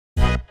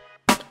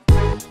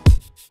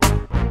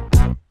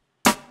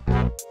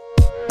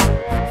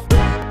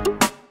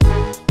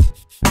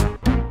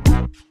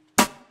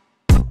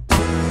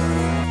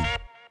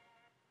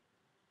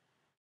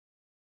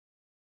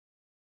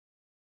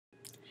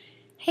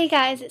Hey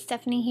guys, it's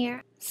Stephanie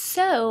here.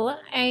 So,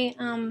 I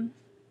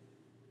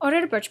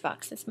ordered a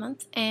Birchbox this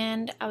month,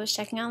 and I was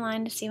checking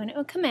online to see when it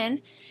would come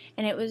in,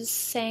 and it was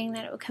saying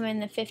that it would come in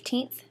the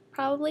 15th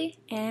probably,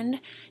 and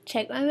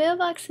checked my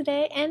mailbox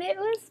today, and it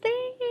was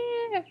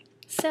there!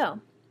 So,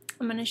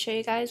 I'm going to show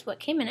you guys what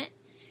came in it,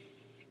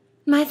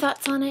 my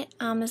thoughts on it.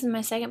 This is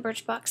my second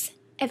Birchbox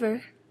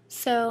ever,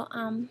 so,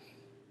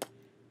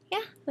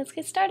 yeah, let's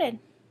get started.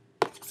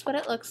 This is what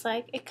it looks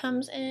like. It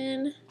comes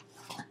in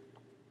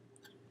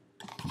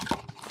a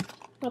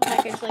little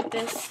package like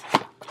this.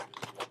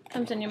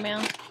 Comes in your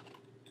mail,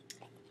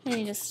 and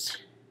you just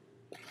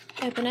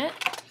open it,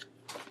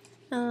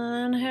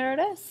 and here it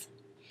is.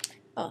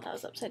 Oh, that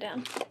was upside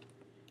down.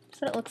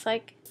 That's what it looks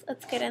like.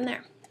 Let's get in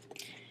there.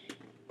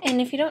 And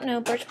if you don't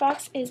know,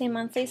 Birchbox is a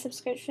monthly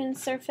subscription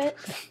service.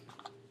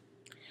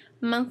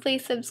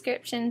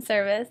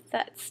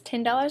 That's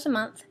 $10 a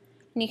month,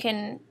 and you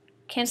can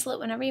cancel it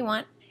whenever you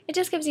want. It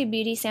just gives you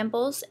beauty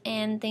samples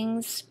and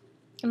things,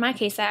 in my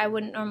case, that I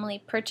wouldn't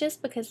normally purchase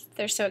because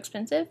they're so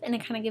expensive, and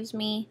it kind of gives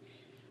me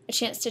a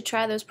chance to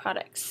try those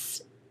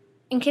products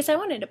in case I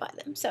wanted to buy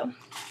them. So,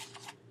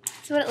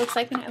 this is what it looks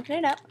like when I open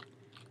it up.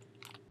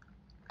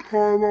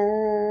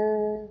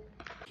 Hello.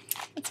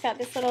 It's got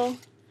this little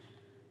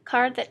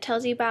card that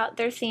tells you about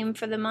their theme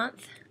for the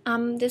month.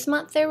 This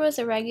month there was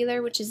a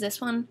regular, which is this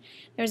one.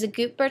 There was a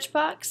Goop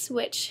Birchbox,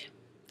 which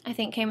I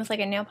think came with like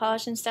a nail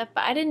polish and stuff,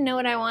 but I didn't know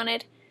what I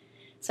wanted,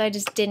 so I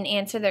just didn't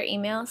answer their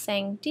email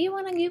saying, do you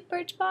want a Goop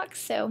Birchbox?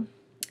 So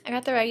I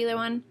got the regular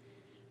one,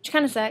 which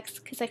kind of sucks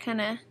because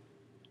I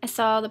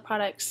saw the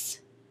products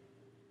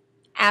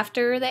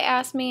after they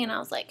asked me, and I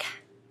was like,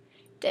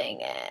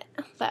 dang it.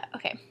 But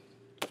okay,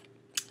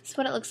 that's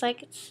what it looks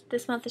like.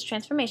 This month is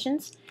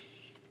Transformations,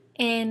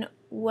 and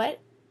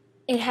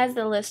it has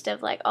the list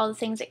of like all the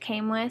things it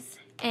came with,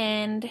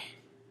 and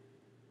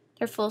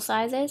they're full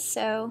sizes,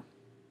 so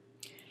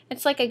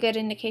it's like a good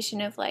indication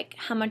of like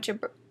how much a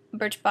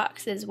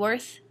Birchbox is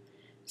worth.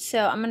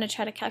 So I'm gonna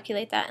try to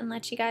calculate that and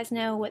let you guys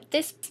know what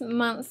this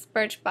month's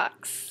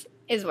Birchbox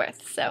is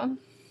worth. So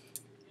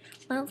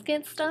let's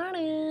get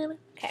started.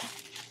 Okay,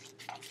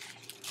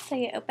 so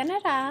you open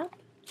it up,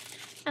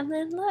 and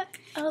then look,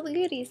 all the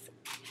goodies.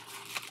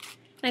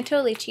 And I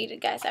totally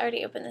cheated, guys. I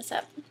already opened this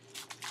up.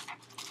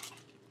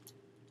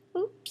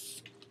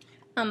 Oops.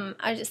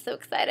 I was just so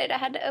excited I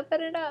had to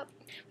open it up.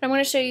 But I'm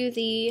going to show you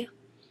the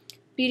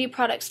beauty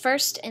products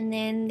first, and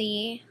then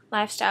the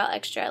lifestyle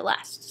extra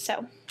last.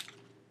 So,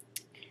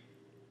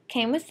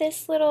 came with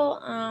this little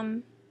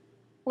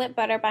lip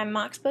butter by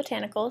Mox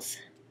Botanicals.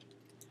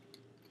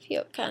 If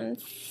you can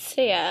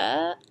see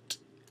it.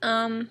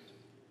 And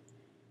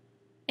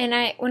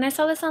when I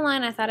saw this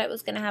online, I thought it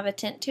was going to have a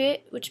tint to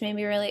it, which made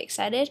me really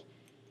excited.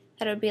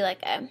 That it would be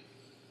like a,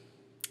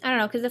 I don't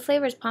know, because the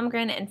flavor is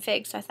pomegranate and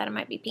fig, so I thought it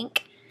might be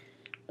pink.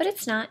 But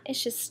it's not.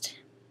 It's just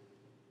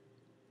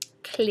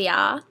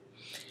clear.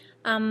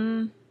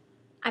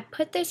 I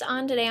put this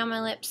on today on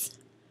my lips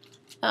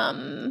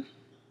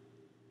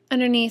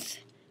underneath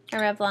a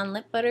Revlon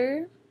lip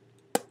butter.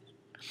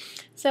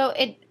 So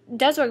it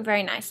does work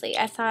very nicely.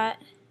 I thought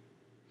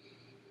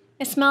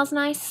it smells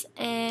nice,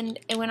 and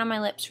it went on my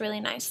lips really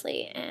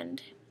nicely,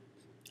 and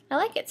I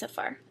like it so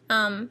far.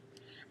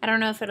 I don't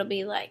know if it'll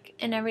be like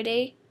an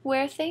everyday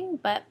wear thing,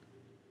 but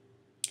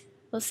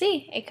we'll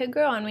see. It could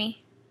grow on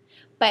me.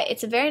 But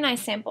it's a very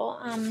nice sample.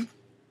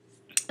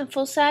 A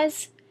full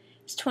size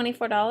is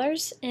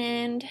 $24,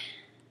 and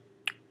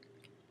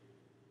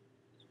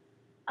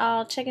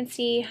I'll check and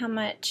see how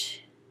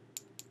much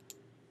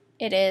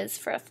it is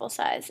for a full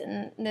size.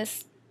 And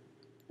this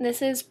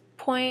is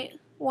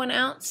 0.1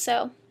 ounce,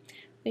 so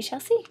we shall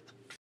see.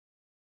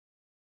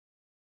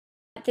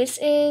 This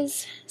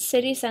is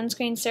City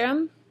Sunscreen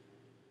Serum.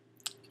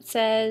 It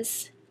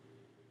says,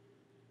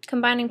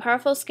 combining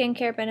powerful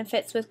skincare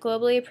benefits with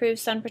globally approved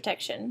sun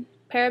protection.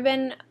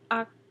 Paraben,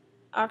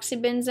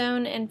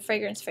 oxybenzone, and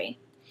fragrance-free.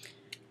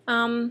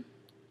 And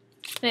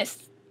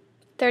it's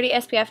 30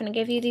 SPF, and it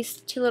gave you these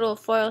two little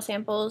foil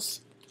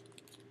samples,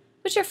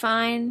 which are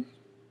fine,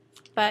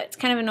 but it's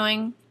kind of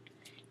annoying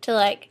to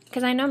like,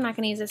 because I know I'm not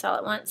going to use this all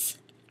at once,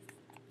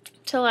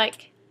 to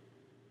like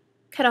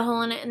cut a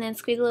hole in it and then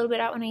squeeze a little bit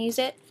out when I use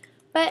it.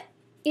 But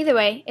either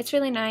way, it's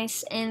really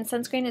nice, and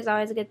sunscreen is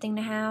always a good thing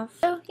to have.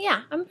 So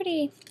yeah, I'm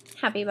pretty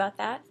happy about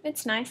that.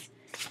 It's nice.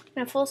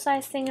 And a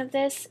full-size thing of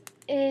this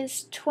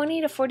is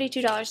 $20 to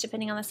 $42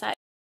 depending on the size.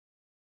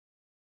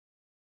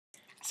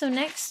 So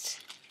next,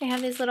 I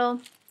have these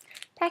little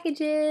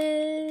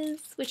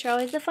packages, which are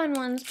always the fun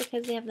ones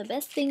because they have the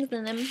best things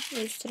in them. At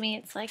least to me,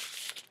 it's like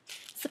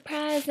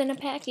surprise in a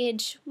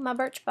package. My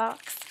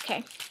Birchbox.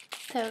 Okay,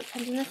 so it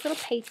comes in this little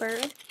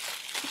paper.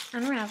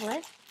 Unravel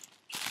it.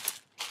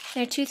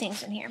 There are two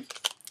things in here.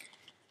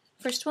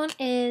 First one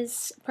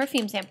is a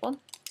perfume sample,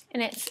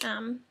 and it's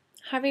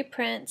Harvey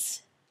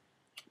Prince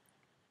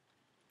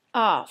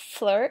Ah,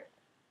 flirt.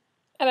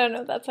 I don't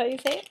know if that's how you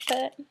say it,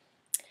 but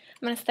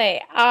I'm going to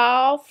say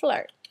ah,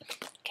 flirt.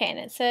 Okay, and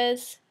it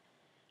says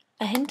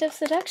a hint of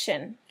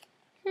seduction.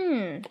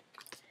 And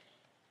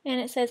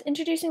it says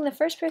introducing the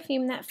first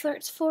perfume that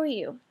flirts for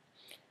you.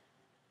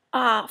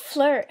 Ah,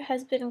 flirt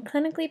has been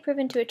clinically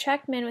proven to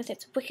attract men with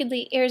its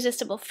wickedly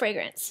irresistible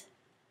fragrance.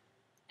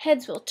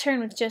 Heads will turn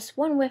with just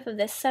one whiff of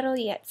this subtle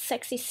yet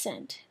sexy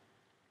scent.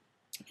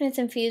 And it's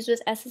infused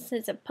with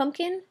essences of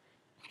pumpkin.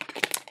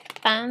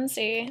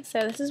 Fancy.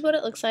 So this is what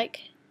it looks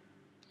like.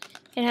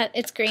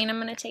 It's green.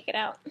 I'm going to take it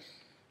out.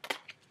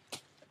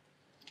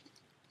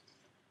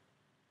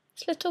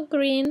 It's little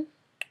green.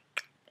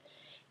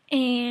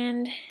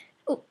 And,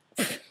 ooh.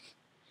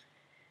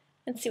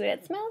 Let's see what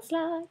it smells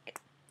like.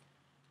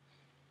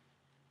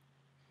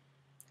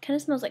 Kind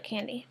of smells like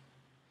candy.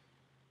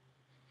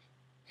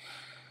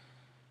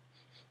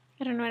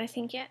 I don't know what I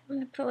think yet. I'm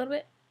going to put a little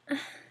bit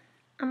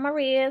on my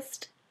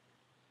wrist.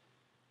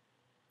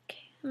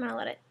 Okay, I'm going to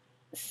let it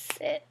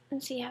sit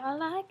and see how I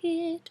like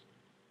it.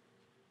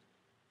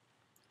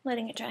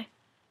 Letting it dry.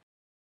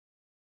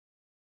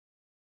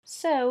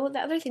 So, the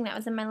other thing that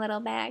was in my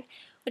little bag,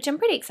 which I'm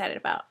pretty excited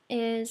about,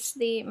 is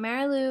the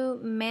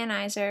Marilou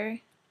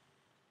Manizer.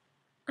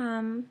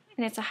 And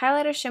it's a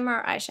highlighter, shimmer,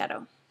 or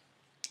eyeshadow.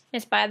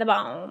 It's by The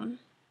Balm.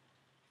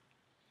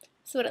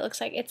 This is what it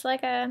looks like. It's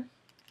like a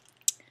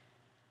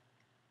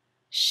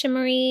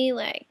shimmery,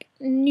 like,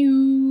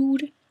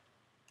 nude.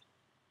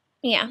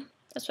 Yeah,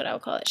 that's what I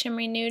would call it,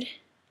 shimmery nude.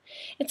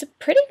 It's a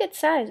pretty good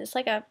size. It's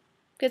like a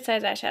good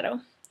size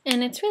eyeshadow.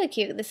 And it's really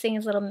cute. This thing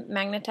is a little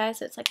magnetized,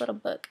 so it's like a little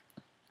book.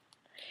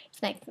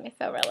 It's making me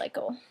feel really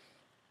cool.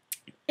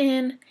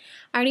 And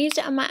I already used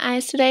it on my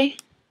eyes today.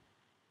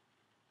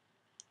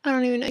 I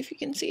don't even know if you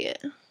can see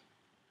it.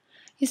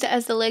 Used it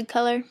as the lid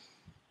color.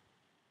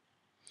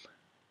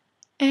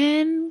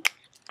 And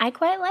I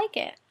quite like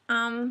it.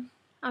 I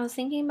was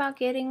thinking about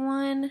getting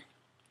one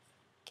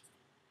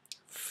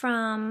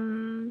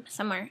from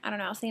somewhere. I don't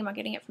know. I was thinking about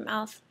getting it from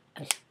Elf.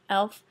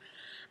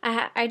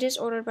 I just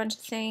ordered a bunch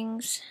of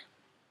things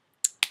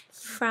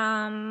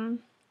from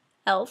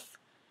Elf.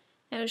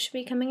 And it should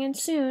be coming in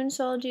soon,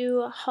 so I'll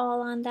do a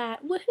haul on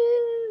that.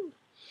 Woohoo!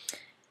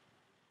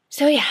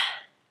 So yeah.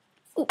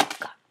 Ooh,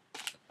 God.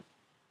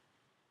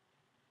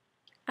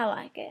 I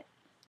like it.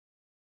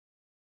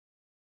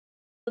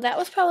 So that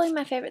was probably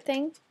my favorite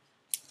thing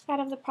out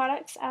of the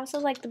products. I also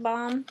like The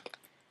Balm.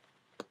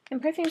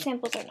 And perfume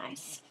samples are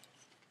nice.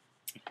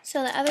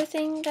 So the other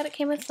thing that it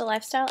came with, the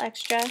Lifestyle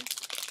Extra,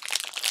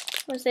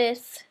 was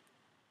this.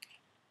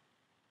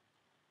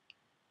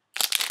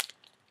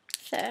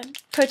 It's a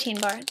protein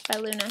bar. It's by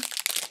Luna.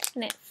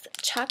 And it's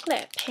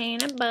chocolate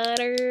peanut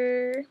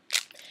butter,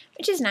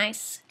 which is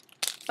nice.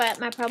 But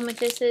my problem with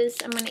this is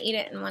I'm going to eat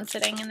it in one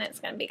sitting and then it's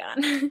going to be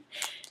gone.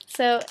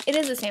 So it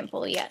is a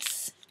sample,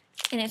 yes.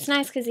 And it's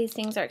nice because these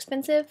things are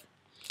expensive.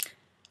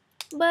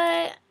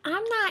 But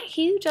I'm not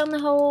huge on the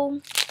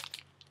whole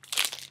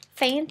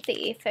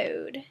fancy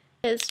food.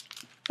 It says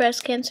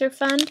Breast Cancer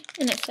Fund,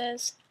 and it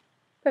says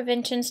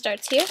prevention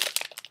starts here.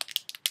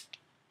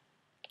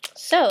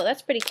 So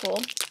that's pretty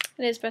cool.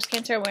 It is Breast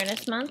Cancer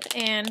Awareness Month,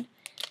 and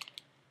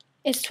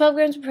it's 12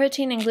 grams of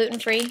protein and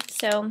gluten-free,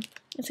 so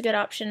it's a good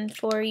option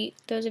for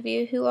those of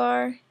you who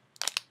are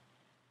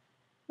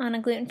on a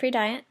gluten-free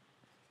diet.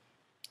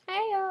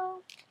 Heyo!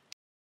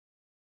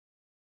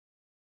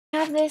 I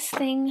have this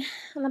thing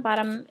on the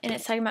bottom, and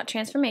it's talking about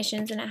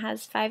transformations, and it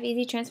has 5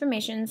 easy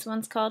transformations.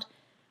 One's called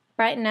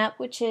Brighten Up,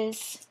 which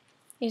is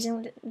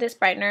using this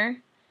brightener.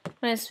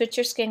 One is switch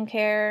your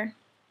skincare,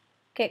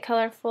 get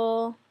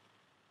colorful,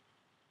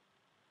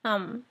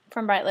 from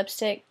bright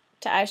lipstick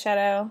to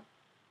eyeshadow,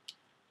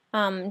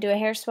 do a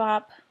hair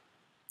swap,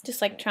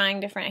 just like trying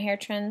different hair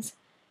trends,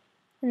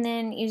 and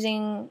then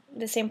using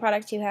the same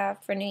product you have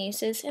for new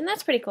uses, and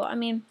that's pretty cool. I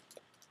mean,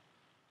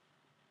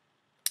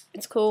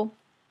 it's cool.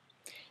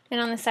 And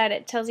on the side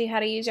it tells you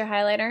how to use your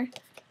highlighter.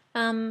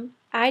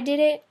 I did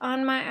it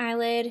on my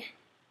eyelid,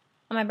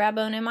 on my brow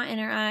bone and my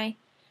inner eye.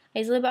 I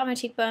use a little bit on my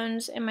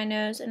cheekbones and my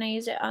nose, and I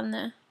use it on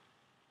the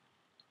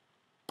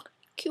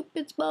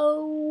Cupid's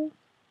bow.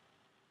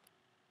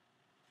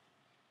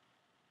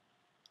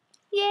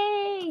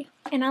 Yay!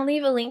 And I'll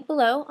leave a link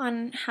below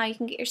on how you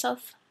can get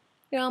yourself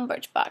your own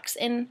Birchbox.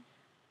 And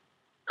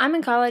I'm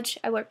in college,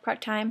 I work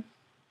part-time,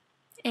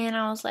 and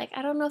I was like,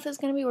 I don't know if it's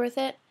going to be worth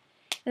it.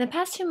 And the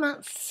past 2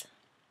 months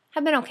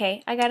have been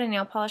okay. I got a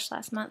nail polish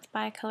last month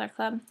by Color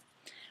Club,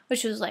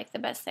 which was like the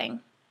best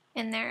thing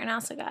in there, and I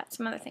also got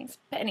some other things.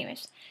 But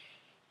anyways,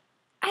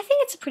 I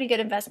think it's a pretty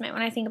good investment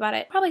when I think about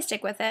it. Probably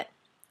stick with it,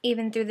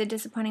 even through the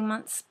disappointing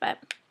months,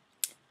 but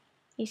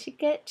you should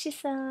get you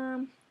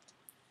some.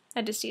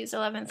 I just used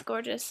 11th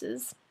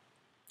Gorgeous's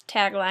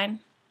tagline.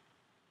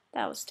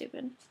 That was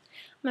stupid. I'm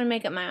going to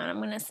make it my own. I'm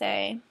going to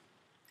say,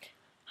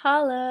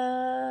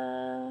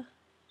 holla.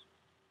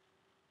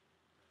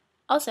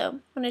 Also,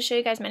 I'm going to show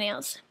you guys my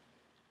nails.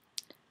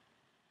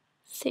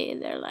 See,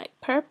 they're like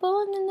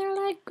purple and then they're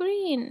like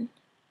green.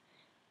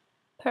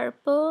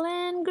 Purple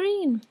and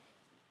green.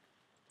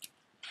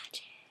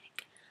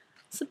 Magic.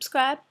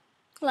 Subscribe.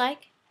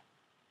 like,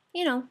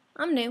 you know,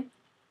 I'm new.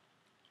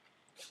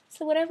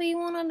 So whatever you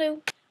want to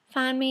do.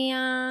 Find me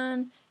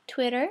on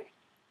Twitter.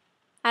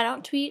 I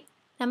don't tweet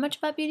that much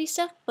about beauty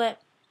stuff,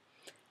 but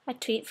I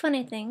tweet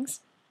funny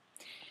things.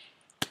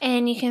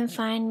 And you can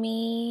find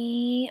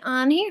me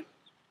on here.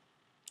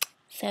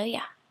 So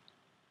yeah.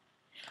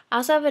 I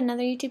also have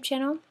another YouTube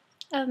channel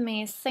of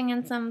me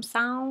singing some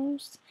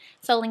songs.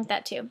 So I'll link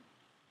that too.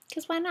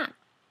 Because why not?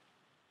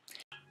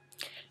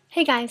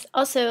 Hey guys,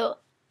 also,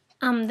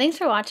 thanks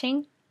for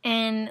watching.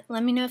 And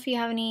let me know if you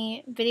have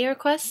any video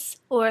requests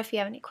or if you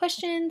have any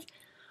questions.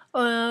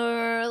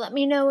 Or let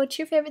me know what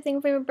your favorite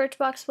thing from your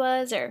Birchbox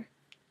was. Or,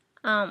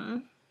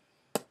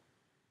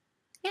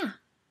 yeah,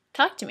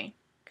 talk to me.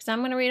 Because I'm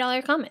going to read all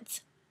your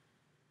comments.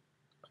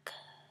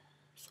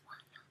 Because why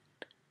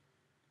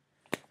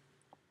not?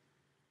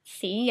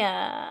 See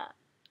ya.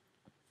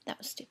 That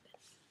was stupid.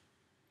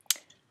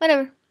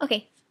 Whatever.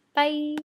 Okay. Bye.